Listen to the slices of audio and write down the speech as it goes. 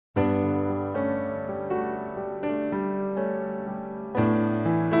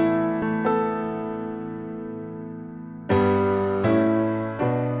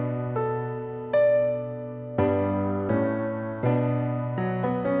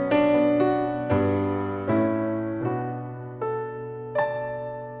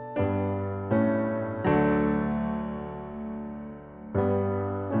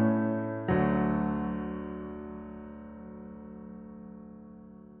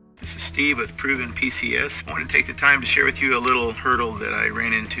This is Steve with Proven PCS. I want to take the time to share with you a little hurdle that I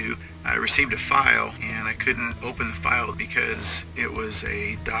ran into. I received a file and I couldn't open the file because it was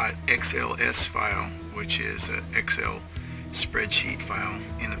a .xls file, which is an Excel spreadsheet file.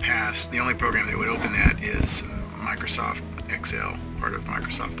 In the past, the only program that would open that is Microsoft Excel, part of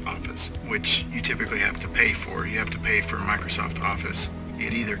Microsoft Office, which you typically have to pay for. You have to pay for Microsoft Office.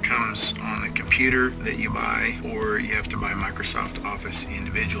 It either comes on the computer that you buy, or you have to buy Microsoft Office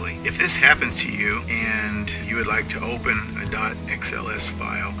individually. If this happens to you and you would like to open a .xls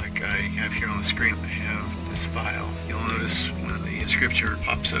file, like I have here on the screen, I have this file. You'll notice when the scripture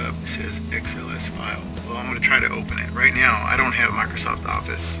pops up, it says XLS file. Well, I'm going to try to open it. Right now, I don't have Microsoft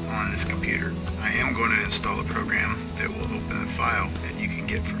Office on this computer. I am going to install a program that will open the file that you can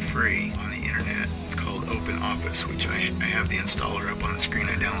get for free on the internet. It's called OpenOffice, which I have the installer up on the screen.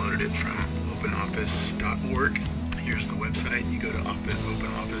 I downloaded it from OpenOffice.org. Here's the website. You go to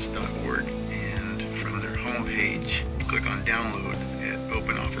OpenOffice.org, and from their homepage, you click on download at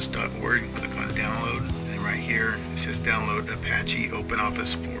OpenOffice.org. Click on download, and right here it says download Apache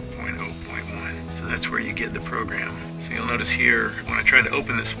OpenOffice 4.0.1. So that's where you get the program. So you'll notice here, when I try to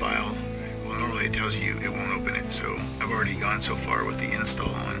open this file, well, normally it tells you it won't open it. So I've already gone so far with the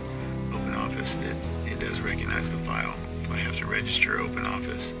install on OpenOffice that it does recognize the file. So I have to register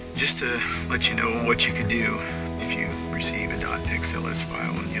OpenOffice. Just to let you know what you could do if you receive a .xls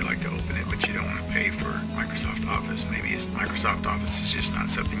file and you'd like to open it, but you don't want to pay for Microsoft Office. Maybe Microsoft Office is just not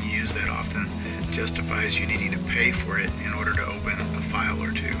something you use that often. It justifies you needing to pay for it in order to open a file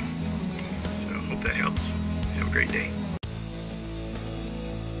or two. So I hope that helps. Have a great day.